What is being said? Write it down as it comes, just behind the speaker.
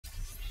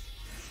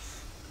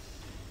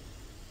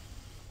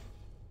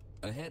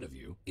Ahead of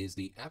you is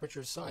the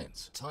Aperture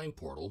Science Time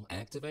Portal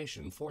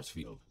Activation Force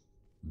Field.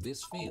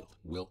 This field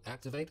will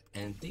activate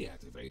and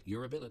deactivate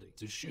your ability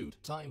to shoot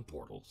time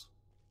portals.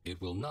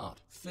 It will not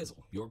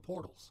fizzle your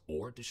portals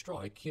or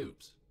destroy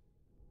cubes.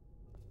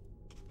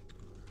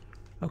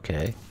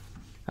 Okay,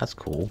 that's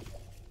cool.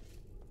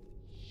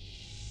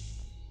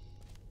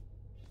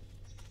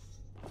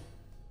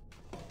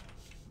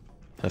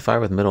 If I fire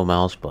with middle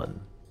mouse button.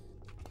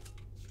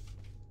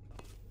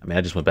 I mean,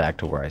 I just went back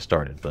to where I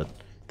started, but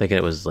thinking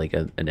it was like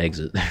an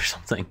exit or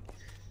something.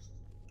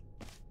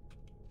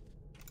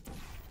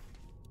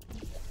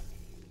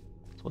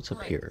 So what's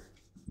up here?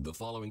 The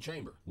following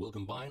chamber will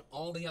combine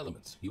all the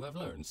elements you have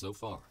learned so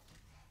far.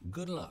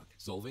 Good luck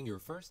solving your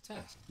first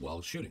test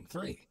while shooting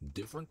 3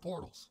 different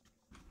portals.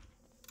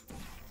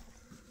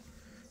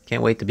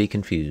 Can't wait to be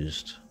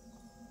confused.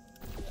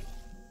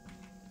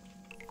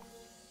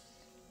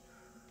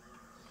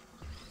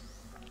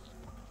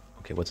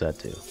 Okay, what's that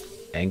do?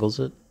 Angles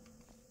it?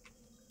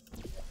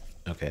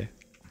 Okay.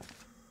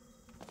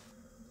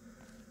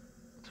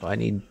 So I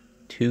need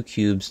 2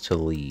 cubes to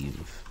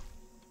leave.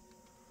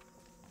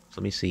 So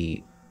let me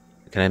see.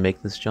 Can I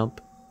make this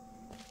jump?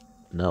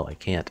 No, I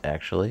can't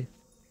actually.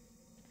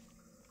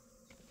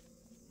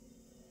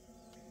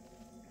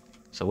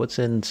 So what's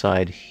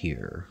inside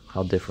here?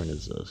 How different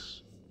is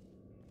this?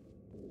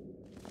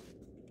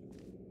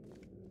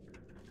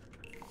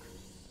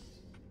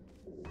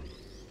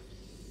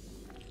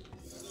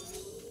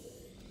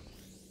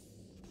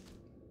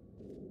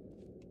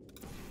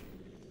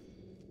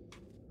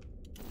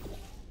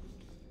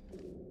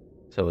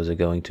 So is it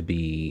going to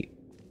be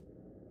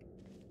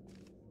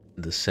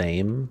the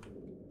same?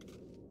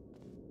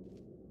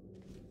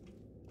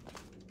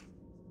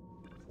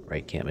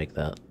 Right, can't make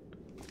that.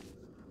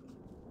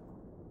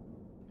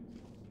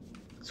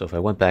 So if I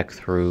went back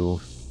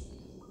through,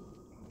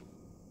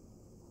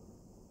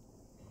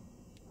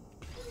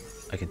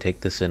 I can take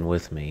this in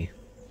with me.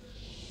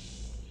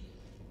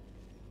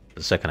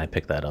 The second I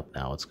pick that up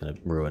now, it's going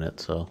to ruin it,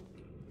 so...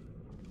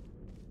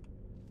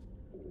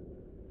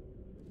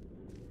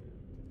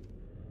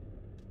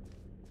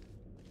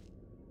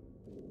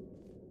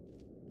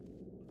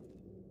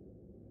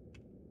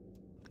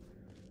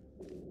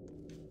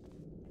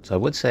 So I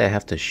would say I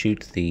have to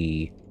shoot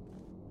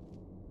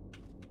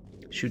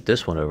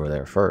this one over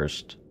there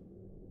first.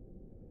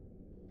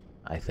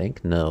 I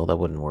think? No, that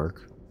wouldn't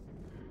work.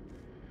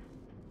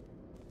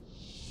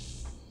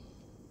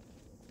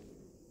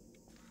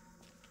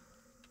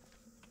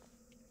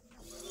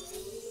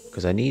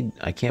 Because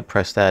I can't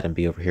press that and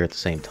be over here at the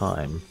same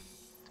time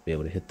to be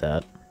able to hit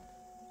that.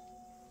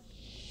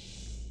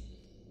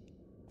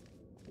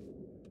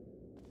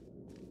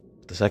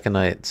 The second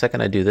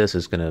I do this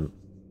is gonna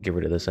get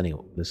rid of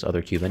this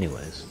other cube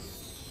anyways.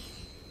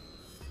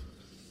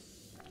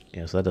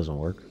 Yeah, so that doesn't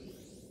work.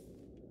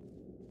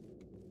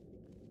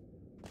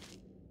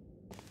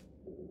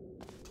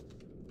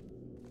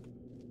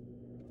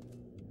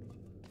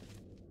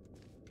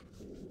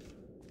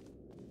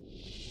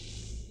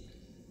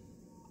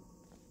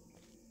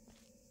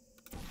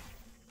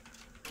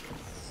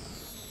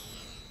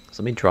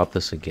 So let me drop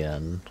this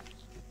again.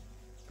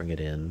 Bring it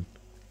in.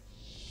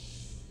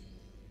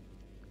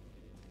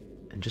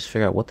 And just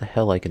figure out what the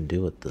hell I can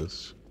do with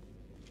this.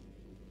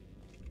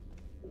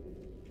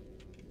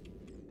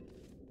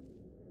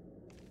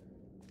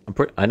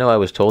 I know I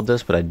was told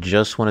this, but I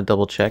just want to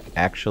double check.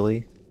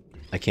 Actually,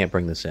 I can't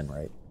bring this in,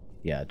 right?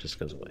 Yeah, it just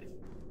goes away.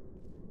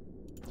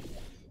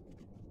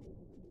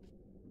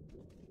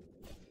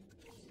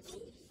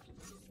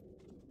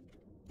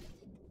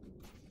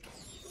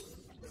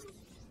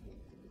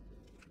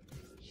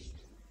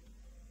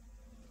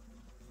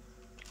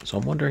 So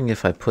I'm wondering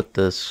if I put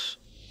this...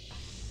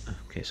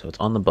 Okay, so it's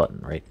on the button,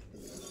 right?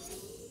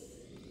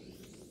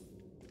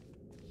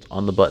 It's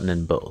on the button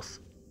in both.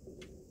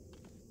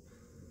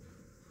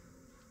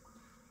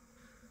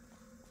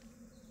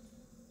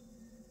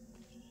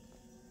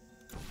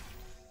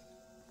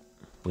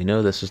 We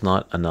know this is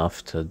not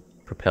enough to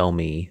propel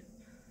me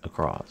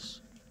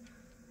across.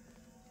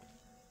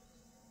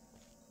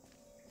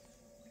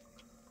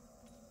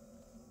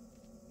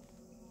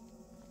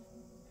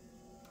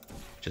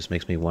 Just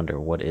makes me wonder,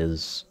 what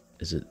is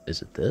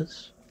it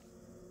this?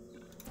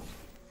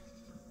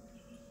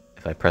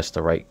 If I press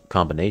the right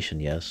combination,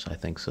 yes, I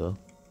think so.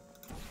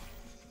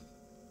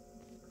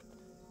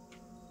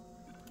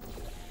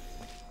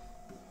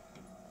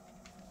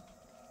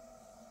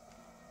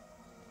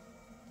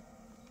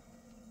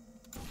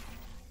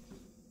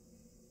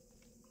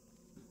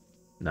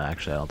 No,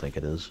 actually I don't think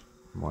it is.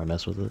 The more I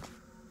mess with it.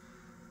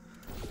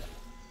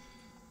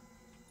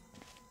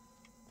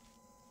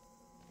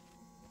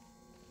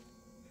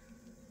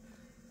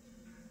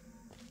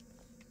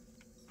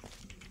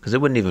 Because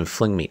it wouldn't even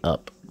fling me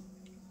up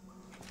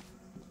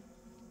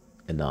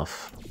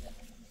enough.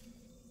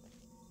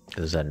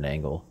 Because it's at an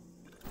angle.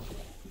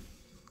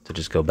 To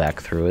just go back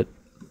through it.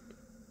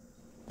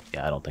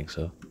 Yeah, I don't think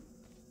so.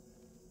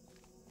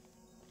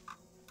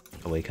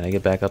 Oh wait, can I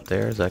get back up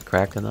there? Is that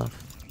cracked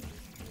enough?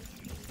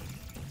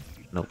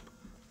 Nope.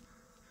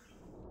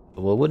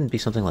 Well, it wouldn't be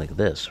something like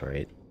this,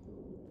 right?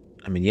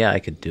 I mean, yeah, I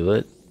could do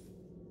it,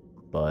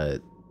 but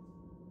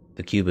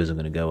the cube isn't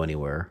going to go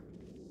anywhere.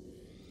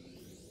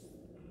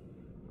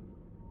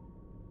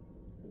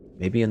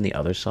 Maybe on the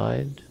other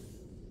side?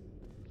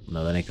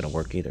 No, that ain't going to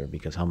work either,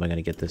 because how am I going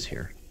to get this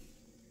here?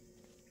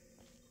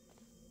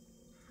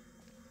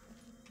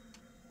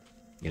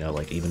 You know,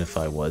 like, even if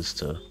I was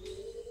to...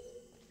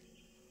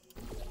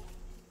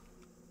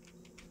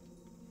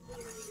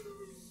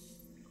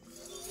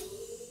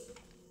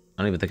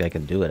 I don't even think I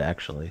can do it,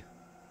 actually.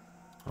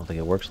 I don't think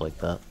it works like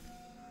that.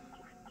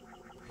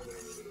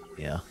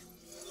 Yeah.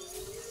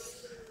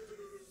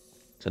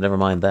 So never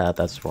mind that,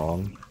 that's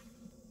wrong.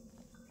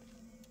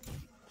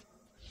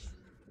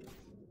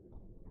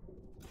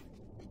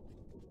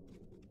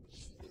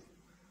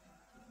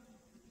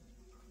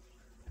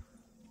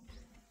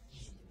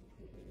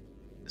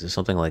 Is it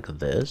something like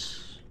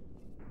this?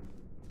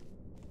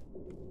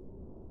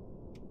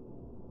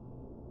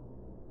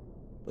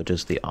 But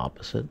just the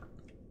opposite,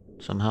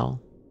 somehow?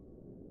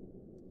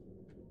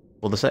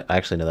 Well,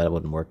 actually, no, that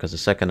wouldn't work, because the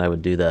second I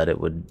would do that, it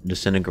would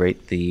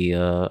disintegrate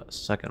the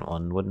second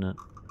one, wouldn't it?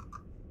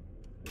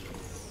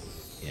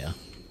 Yeah.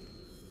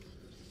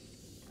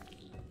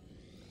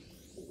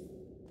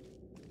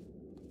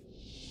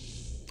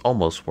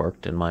 Almost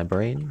worked in my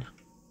brain.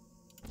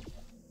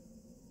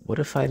 What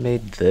if I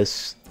made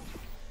this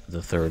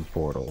the third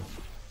portal?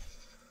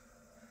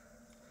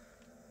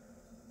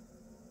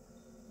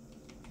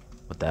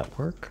 Would that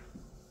work?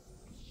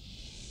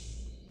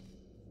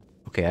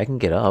 Okay, I can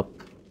get up.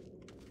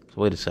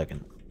 So wait a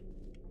second.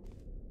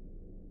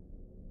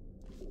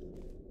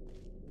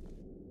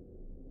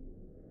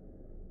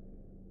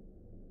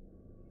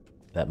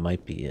 That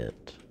might be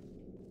it.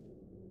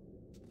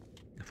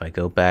 If I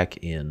go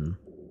back in...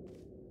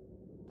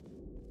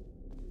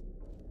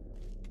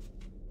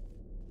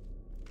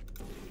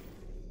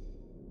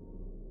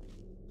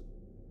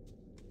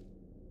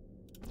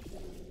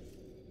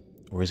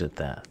 Or is it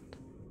that?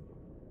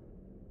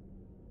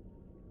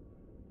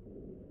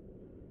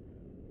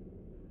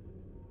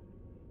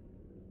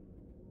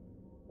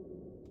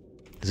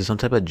 Is it some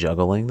type of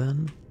juggling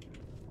then?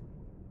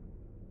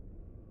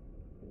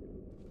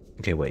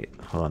 Okay, wait,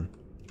 hold on.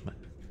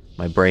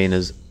 My brain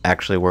is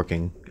actually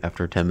working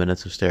after 10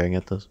 minutes of staring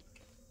at this.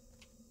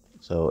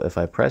 So if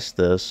I press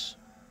this,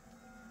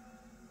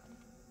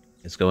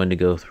 it's going to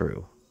go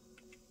through.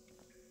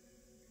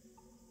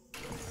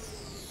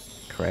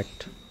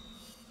 Correct?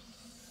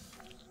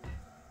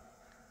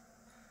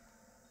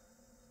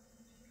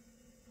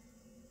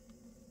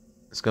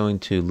 It's going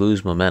to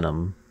lose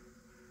momentum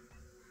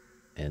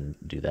and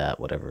do that,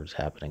 whatever's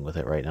happening with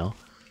it right now.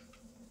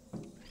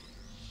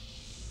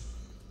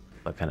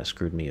 That kind of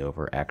screwed me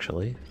over,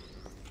 actually.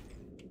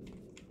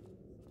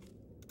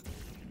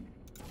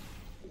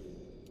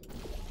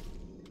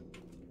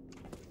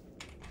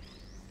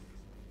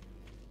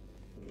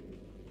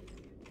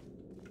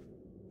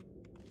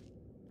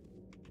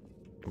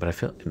 But I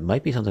feel it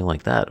might be something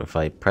like that. If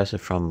I press it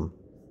from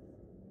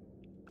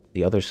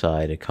the other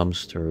side, it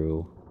comes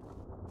through.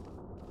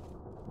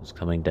 It's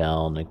coming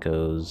down, it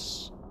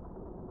goes...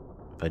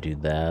 If I do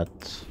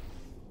that...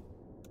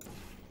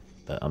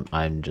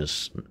 I'm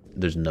just...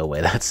 There's no way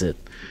that's it.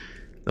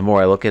 The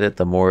more I look at it,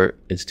 the more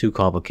it's too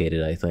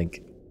complicated, I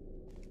think,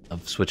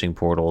 of switching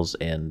portals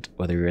and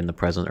whether you're in the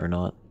present or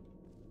not.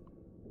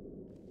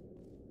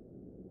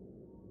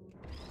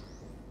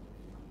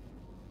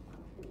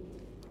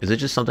 Is it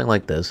just something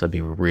like this? That'd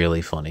be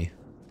really funny.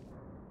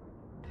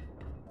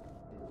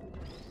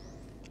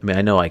 I mean,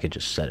 I know I could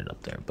just set it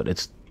up there, but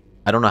it's...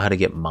 I don't know how to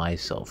get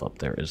myself up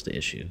there is the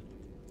issue.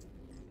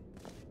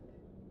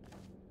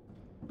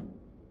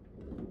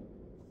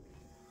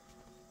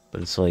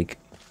 But it's like...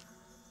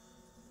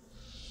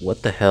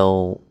 What the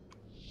hell...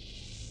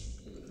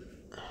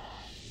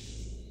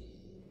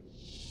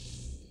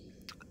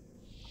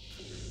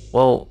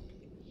 Well...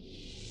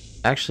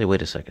 Actually,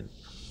 wait a second.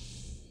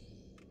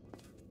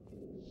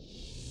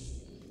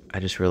 I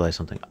just realized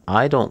something.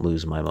 I don't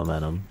lose my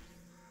momentum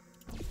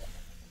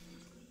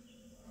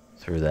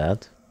through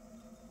that.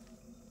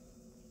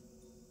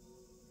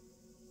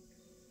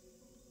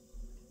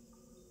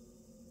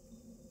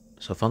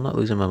 So if I'm not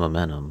losing my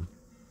momentum,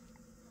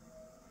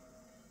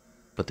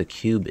 but the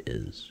cube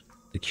is,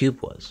 the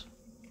cube was,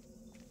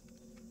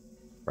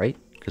 right?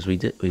 Because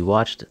we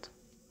watched it.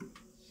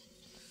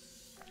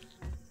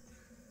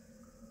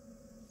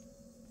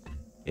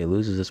 It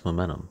loses its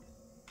momentum.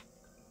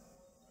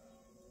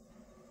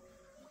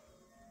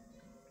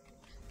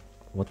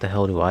 What the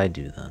hell do I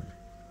do then?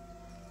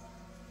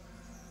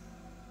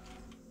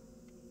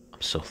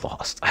 I'm so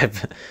lost.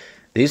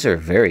 These are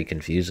very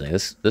confusing.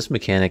 This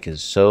mechanic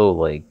is so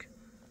like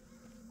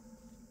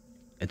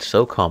it's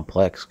so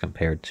complex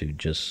compared to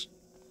just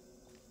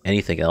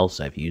anything else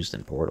I've used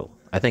in Portal.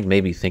 I think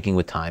maybe thinking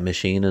with Time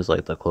Machine is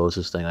like the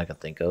closest thing I can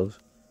think of.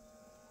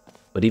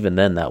 But even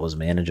then that was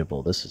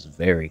manageable. This is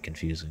very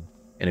confusing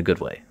in a good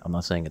way. I'm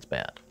not saying it's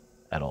bad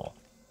at all.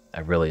 I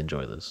really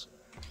enjoy this.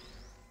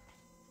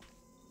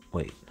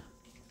 Wait.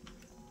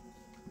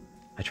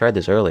 I tried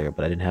this earlier,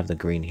 but I didn't have the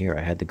green here.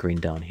 I had the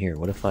green down here.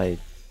 What if I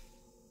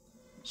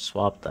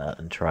swapped that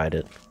and tried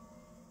it?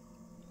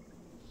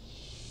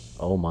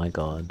 Oh my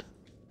god.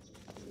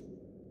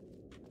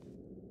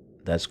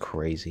 That's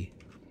crazy.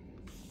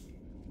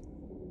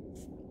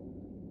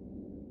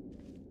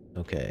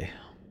 Okay.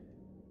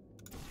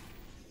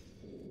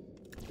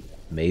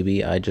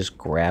 Maybe I just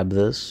grab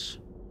this.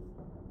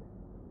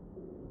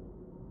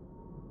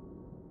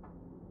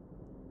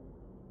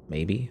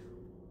 Maybe.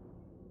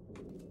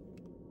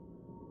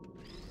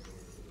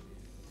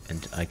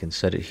 And I can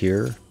set it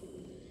here.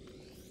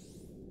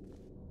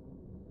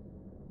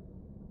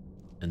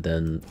 And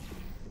then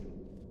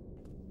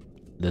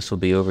this will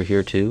be over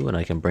here too, and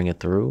I can bring it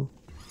through.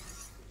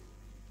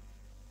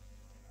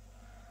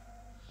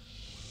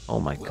 Oh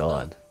my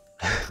god.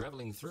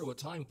 Traveling through a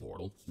time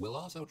portal will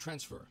also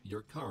transfer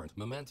your current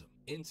momentum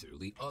into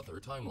the other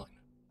timeline.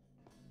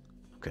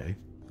 Okay.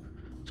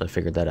 So I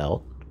figured that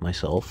out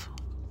myself.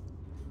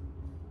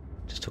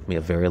 Just took me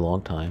a very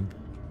long time.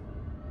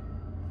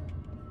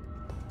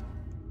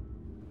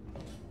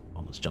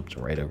 Almost jumped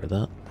right over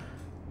that.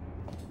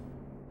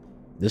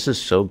 This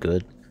is so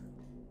good.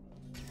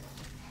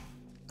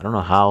 I don't know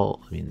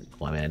how,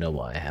 well, I know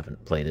why I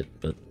haven't played it,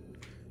 but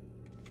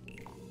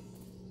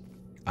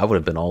I would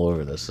have been all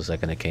over this the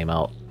second it came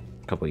out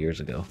a couple years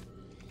ago.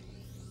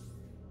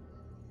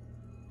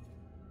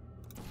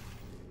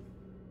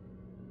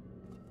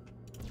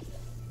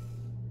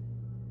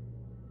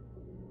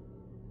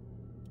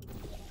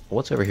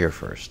 What's over here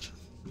first?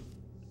 You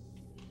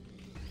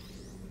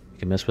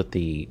can mess with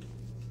the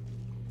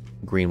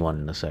green one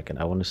in a second.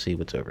 I want to see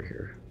what's over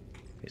here.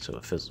 Okay, so a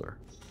fizzler.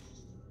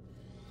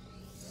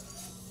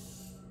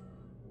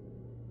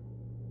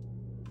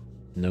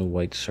 No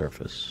white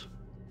surface.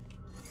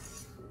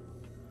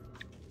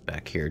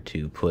 Back here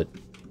to put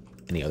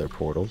any other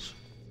portals.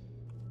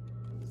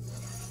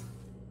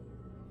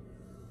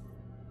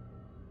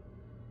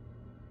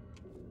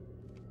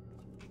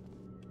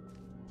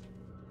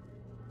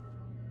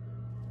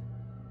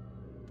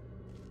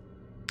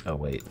 Oh,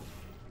 wait.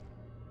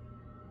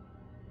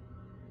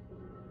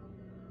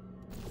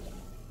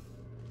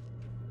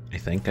 I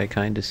think I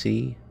kind of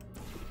see.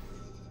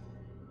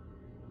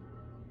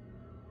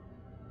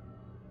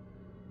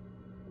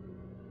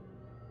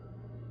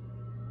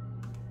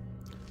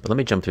 But let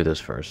me jump through this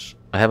first.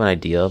 I have an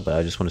idea, but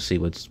I just want to see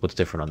what's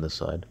different on this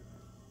side.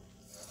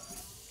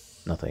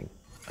 Nothing.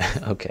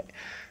 Okay.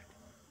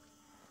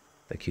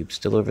 The cube's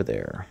still over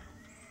there.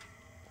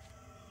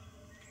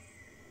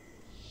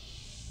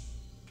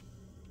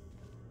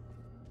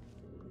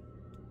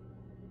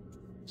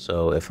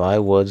 So if I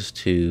was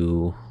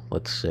to,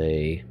 let's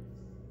say,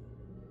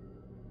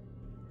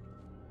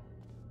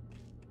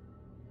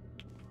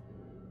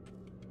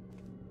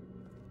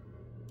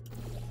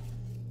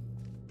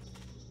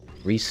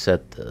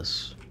 reset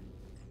this.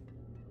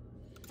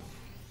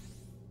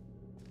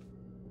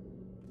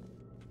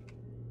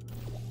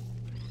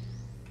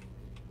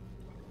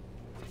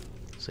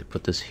 So I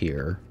put this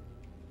here.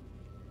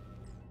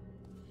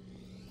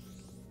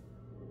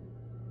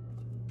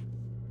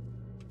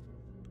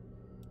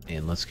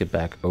 And let's get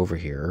back over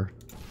here.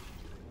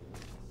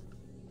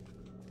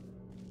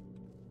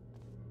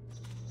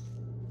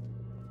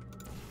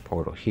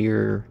 Portal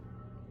here.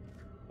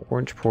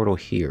 Orange portal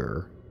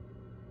here.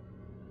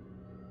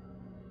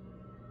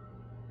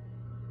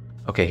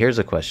 Okay, here's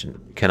a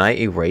question. Can I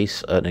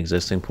erase an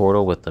existing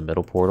portal with the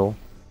middle portal?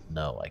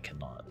 No, I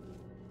cannot.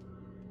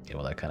 Okay,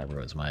 well that kind of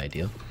ruins my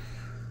idea.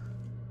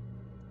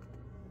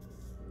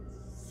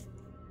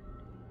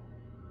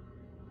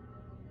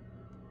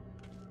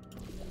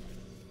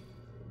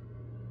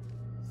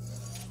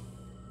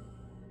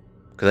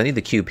 Because I need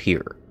the cube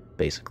here,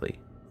 basically.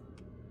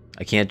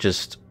 I can't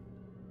just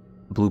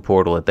blue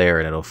portal it there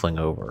and it'll fling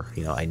over.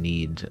 You know, I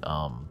need,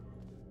 I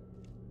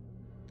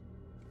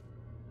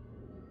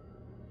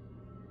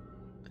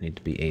need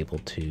to be able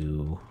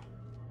to...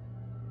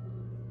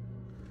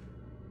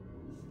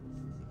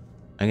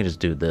 I can just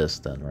do this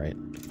then, right?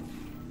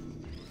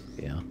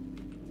 Yeah.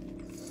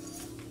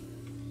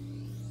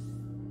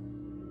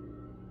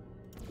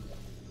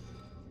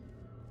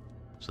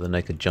 So then I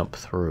could jump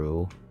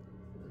through.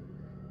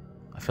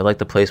 I feel like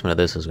the placement of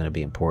this is going to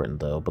be important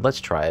though, but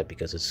let's try it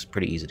because it's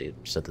pretty easy to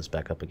set this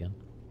back up again.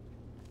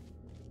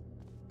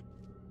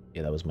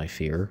 Yeah, that was my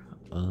fear.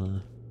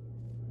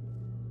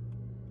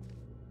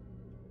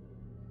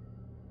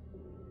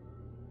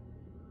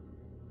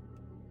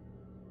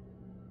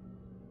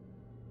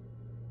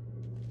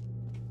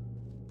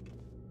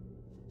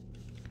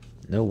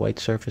 No white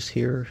surface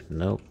here?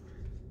 Nope.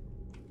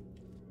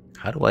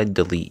 How do I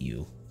delete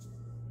you?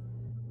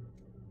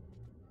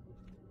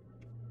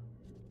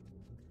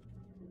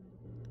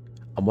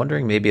 I'm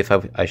wondering maybe if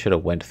I should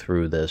have went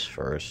through this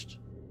first.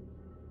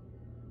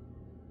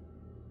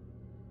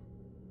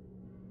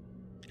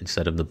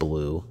 Instead of the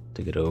blue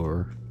to get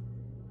over.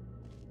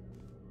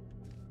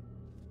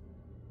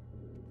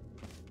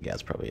 Yeah,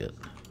 that's probably it.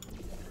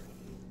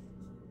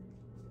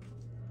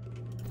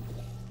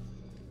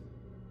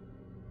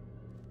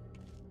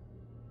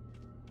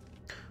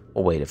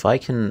 Oh wait, if I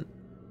can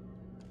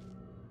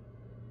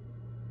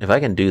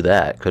do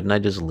that, couldn't I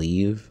just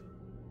leave?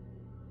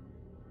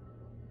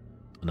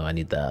 No, I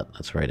need that.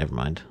 That's right, never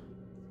mind.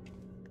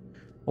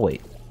 Oh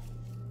wait.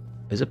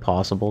 Is it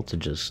possible to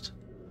just...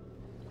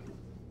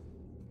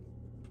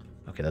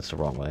 Okay, that's the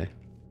wrong way.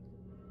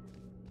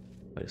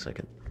 Wait a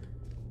second.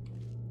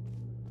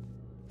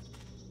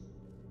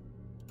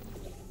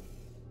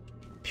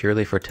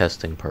 Purely for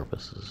testing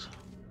purposes.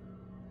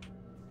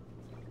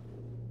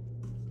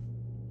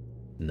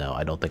 No,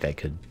 I don't think I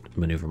could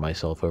maneuver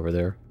myself over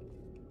there.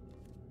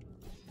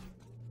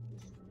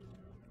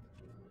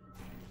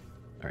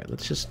 Alright,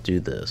 let's just do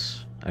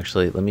this.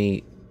 Actually, let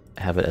me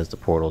have it as the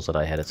portals that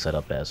I had it set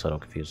up as so I don't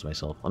confuse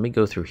myself. Let me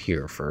go through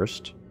here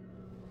first.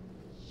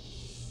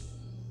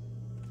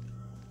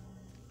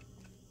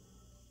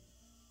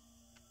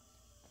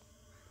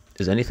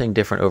 Is anything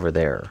different over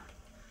there?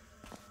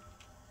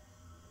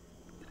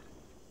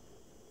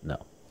 No,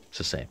 it's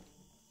the same.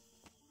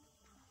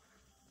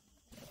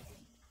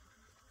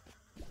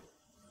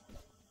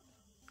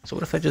 So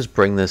what if I just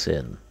bring this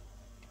in?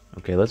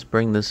 Okay, let's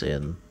bring this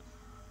in.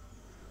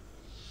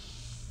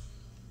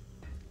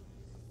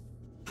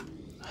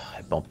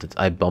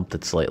 I bumped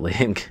it slightly.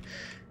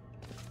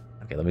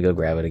 Okay, let me go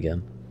grab it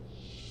again.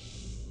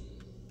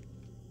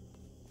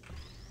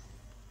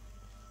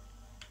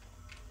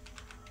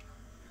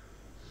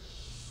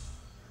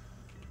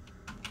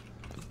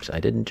 Oops, I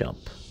didn't jump.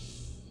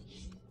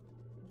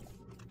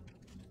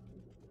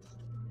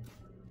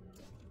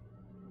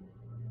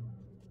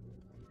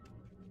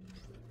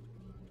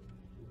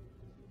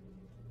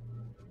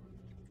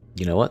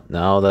 You know what?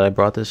 Now that I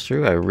brought this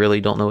through, I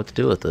really don't know what to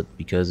do with it,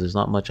 because there's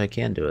not much I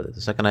can do with it. The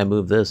second I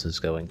move this, it's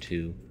going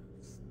to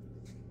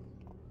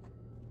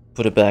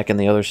put it back in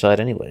the other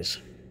side anyways.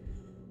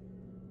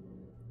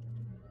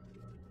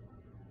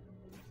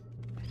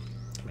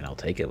 I mean, I'll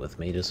take it with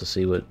me just to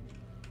see what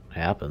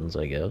happens,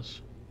 I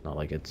guess. Not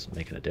like it's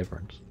making a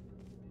difference.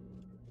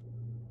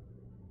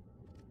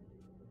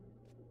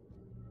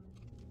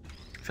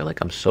 I feel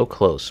like I'm so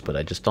close, but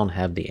I just don't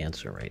have the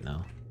answer right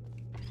now.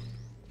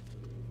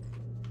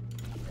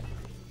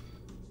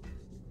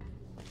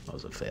 That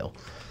was a fail.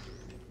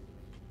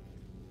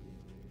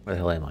 Where the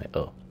hell am I?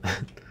 Oh.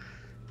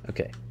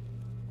 Okay.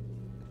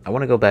 I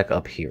want to go back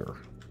up here.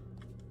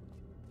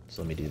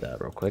 So let me do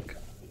that real quick.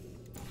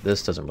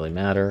 This doesn't really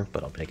matter,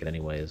 but I'll take it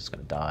anyways. It's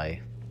going to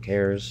die. Who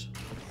cares?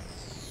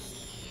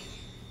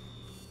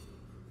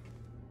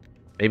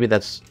 Maybe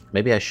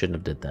I shouldn't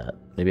have did that.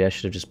 Maybe I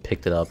should have just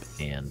picked it up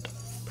and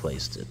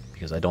placed it,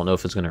 because I don't know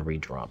if it's going to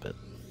redrop it.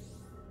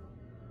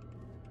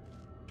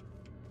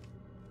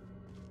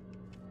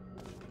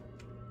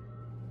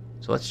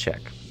 So let's check.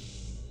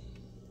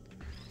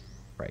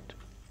 Right.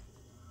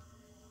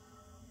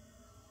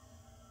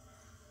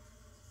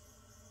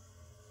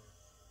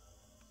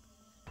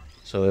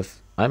 So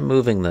if I'm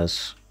moving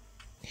this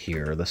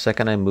here, the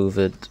second I move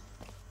it,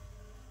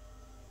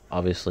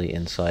 obviously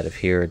inside of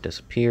here it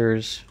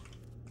disappears.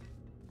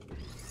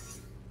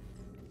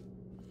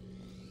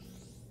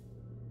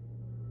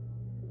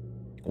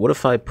 What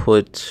if I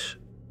put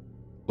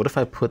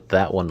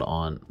that one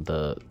on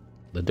the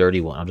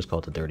dirty one? I'll just call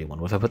it the dirty one.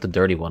 What if I put the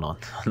dirty one on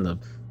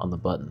the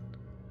button?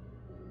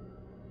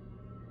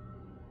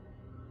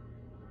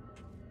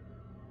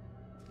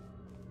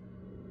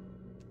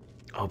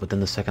 Oh, but then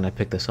the second I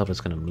pick this up,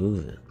 it's gonna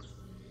move it.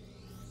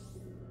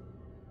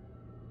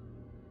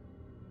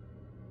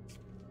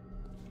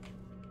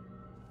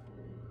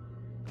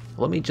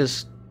 Let me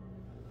just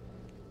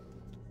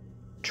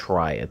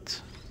try it.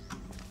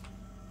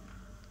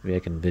 Maybe I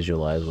can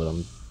visualize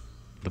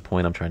the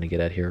point I'm trying to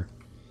get at here.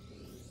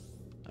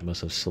 I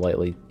must have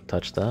slightly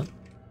touched that.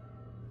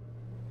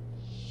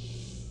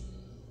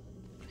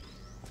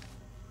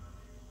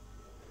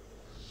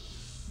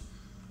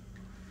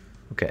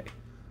 Okay.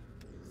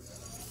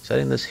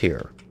 Setting this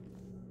here.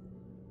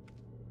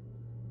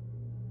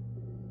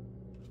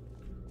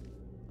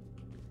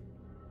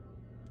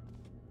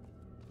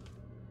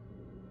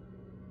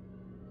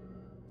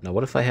 Now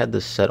what if I had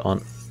this set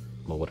on...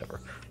 Well, whatever.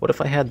 What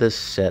if I had this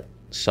set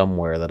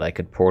somewhere that I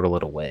could portal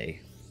it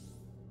away?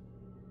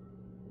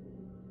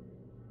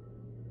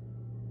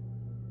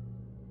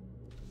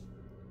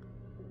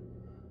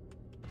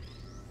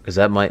 Because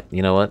that might...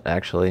 You know what?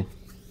 Actually...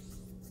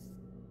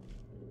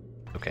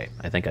 Okay,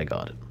 I think I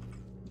got it.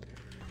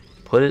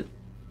 Put it...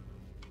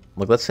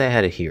 Like, let's say I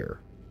had it here.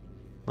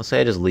 Let's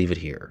say I just leave it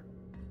here.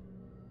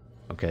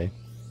 Okay.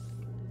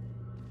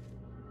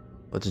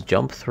 Let's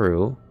jump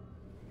through.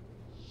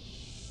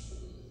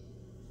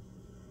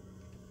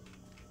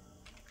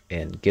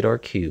 And get our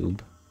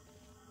cube.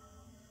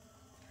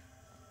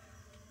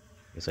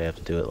 I guess I have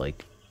to do it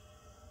like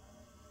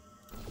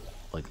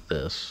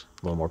this.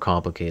 A little more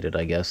complicated,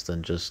 I guess,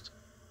 than just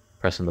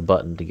pressing the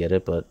button to get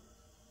it, but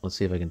let's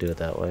see if I can do it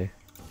that way.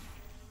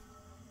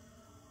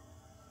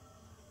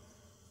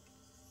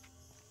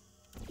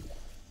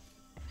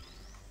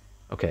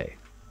 Okay.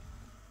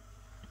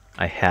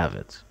 I have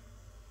it.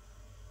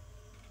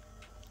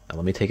 Now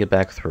let me take it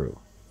back through.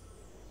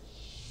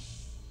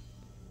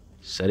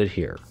 Set it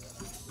here.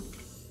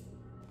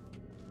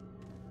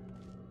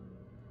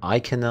 I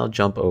can now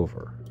jump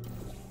over.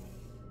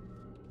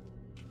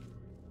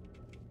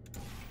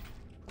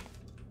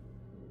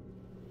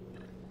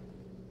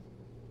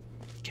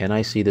 Can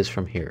I see this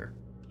from here?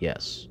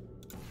 Yes.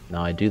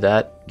 Now I do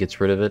that, gets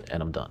rid of it,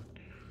 and I'm done.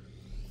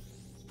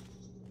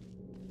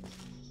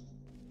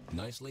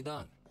 Nicely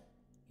done.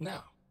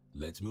 Now,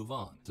 let's move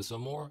on to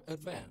some more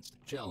advanced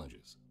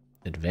challenges.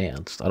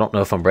 Advanced? I don't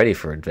know if I'm ready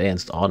for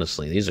advanced,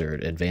 honestly. These are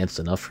advanced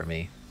enough for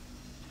me.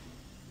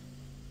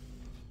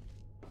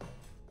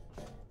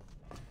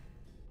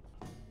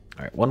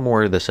 Alright, one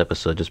more this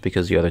episode, just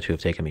because the other two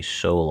have taken me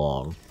so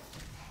long.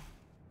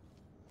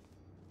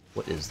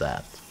 What is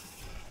that?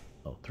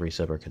 Oh, 3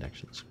 separate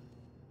connections.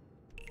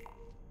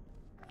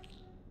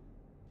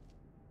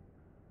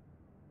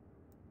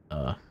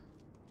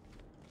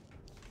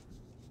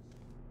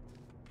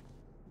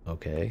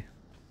 Okay.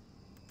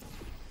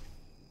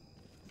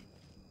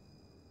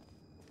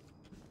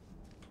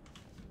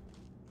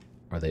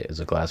 Is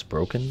the glass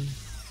broken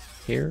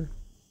here?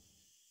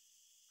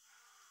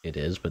 It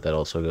is, but that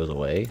also goes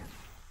away.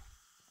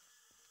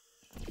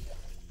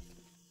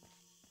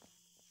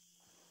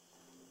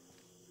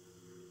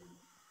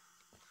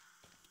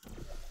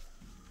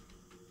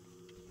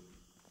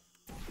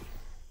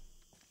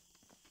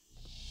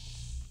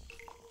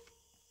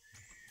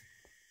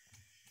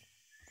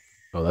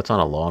 Oh, that's on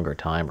a longer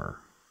timer.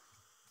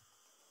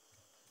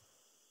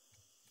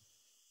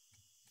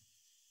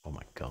 Oh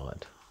my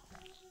god.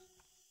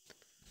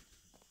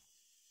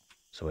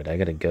 So wait, I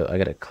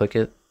gotta click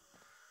it,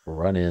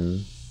 run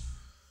in,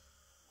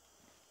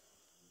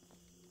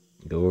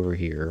 go over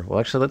here. Well,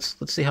 actually,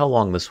 let's see how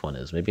long this one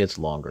is. Maybe it's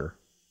longer.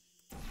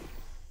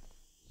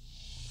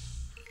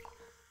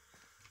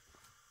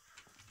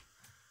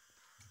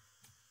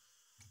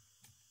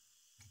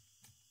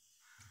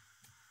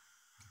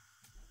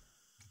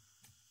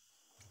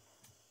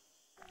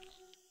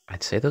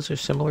 I'd say those are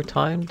similar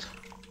timed.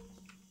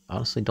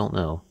 Honestly, don't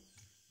know.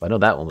 But I know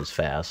that one was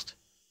fast.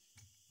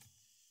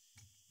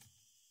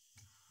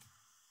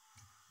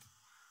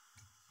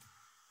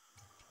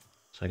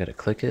 So I gotta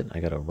click it, I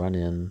gotta run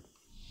in.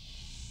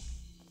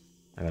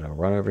 I gotta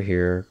run over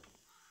here,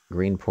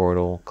 green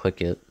portal,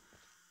 click it.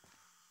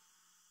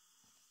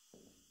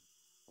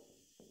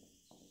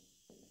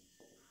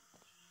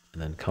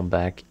 And then come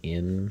back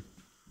in.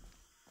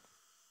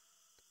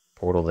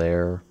 Portal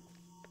there.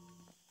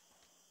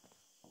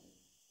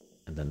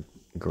 And then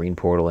green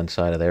portal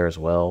inside of there as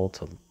well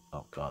to...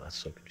 Oh god, that's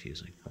so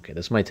confusing. Okay,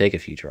 this might take a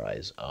few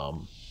tries.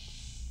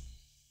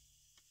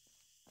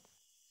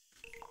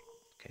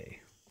 Okay.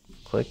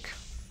 Click.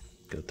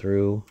 Go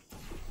through.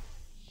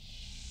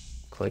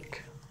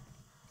 Click.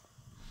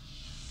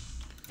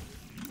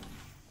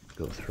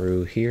 Go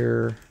through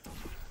here.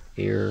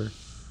 Here.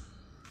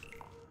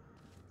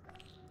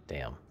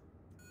 Damn.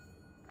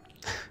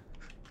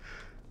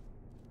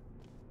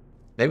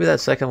 Maybe that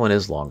second one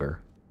is longer.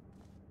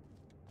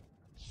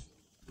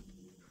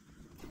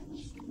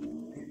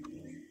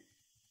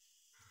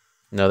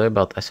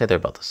 No, I say they're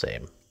about the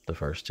same, the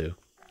first two.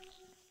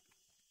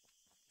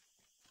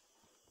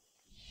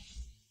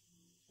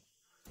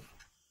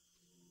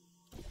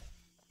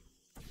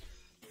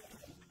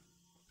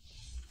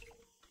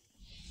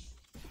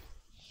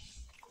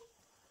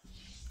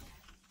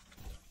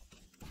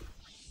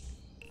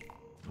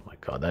 Oh my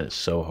god, that is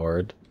so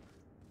hard.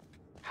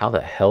 How the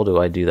hell do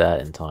I do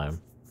that in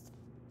time?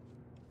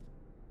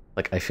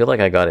 Like, I feel like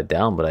I got it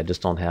down, but I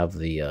just don't have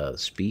the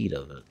speed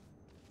of it.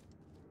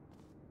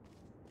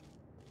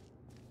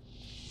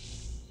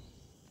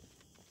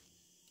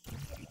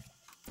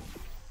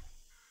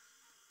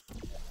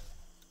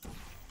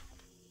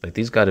 Like,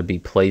 these got to be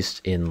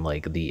placed in,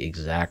 like, the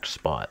exact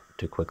spot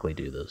to quickly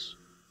do this.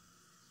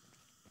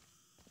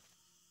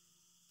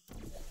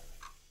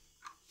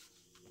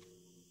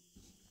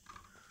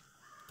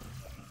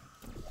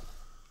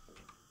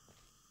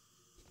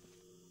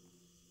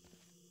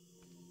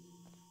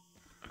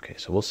 Okay,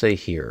 so we'll say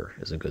here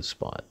is a good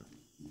spot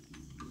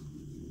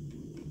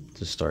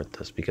to start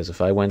this, because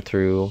if I went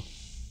through,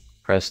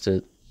 pressed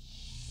it,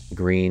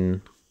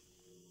 green,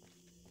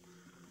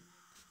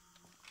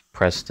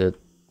 pressed it,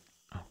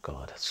 oh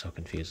god, that's so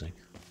confusing.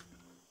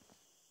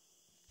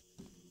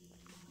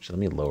 So let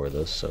me lower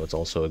this so it's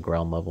also a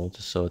ground level,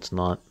 just so it's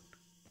not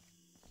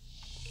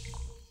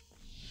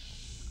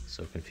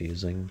so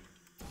confusing.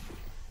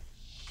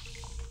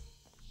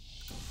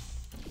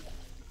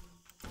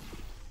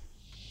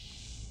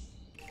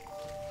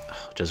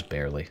 Oh, just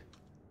barely.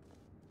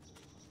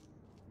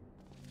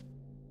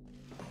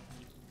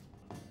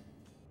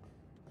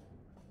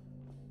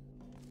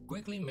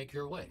 Quickly make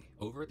your way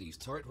over these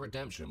turret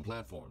redemption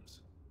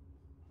platforms.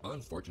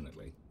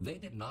 Unfortunately, they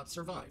did not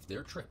survive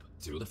their trip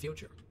to the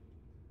future.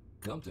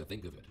 Come to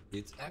think of it,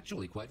 it's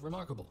actually quite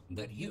remarkable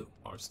that you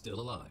are still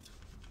alive.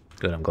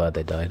 Good, I'm glad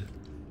they died.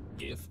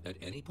 If at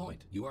any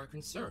point you are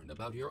concerned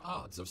about your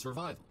odds of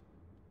survival,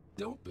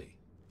 don't be.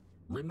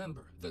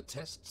 Remember the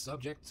test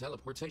subject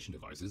teleportation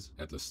devices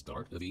at the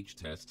start of each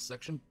test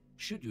section.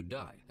 Should you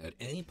die at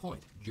any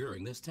point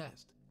during this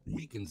test,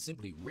 We can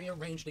simply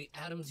rearrange the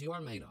atoms you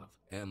are made of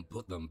and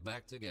put them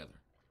back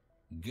together.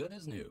 Good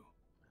as new.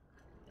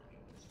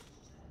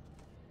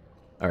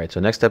 Alright,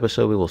 so next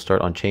episode we will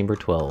start on Chamber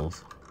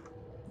 12.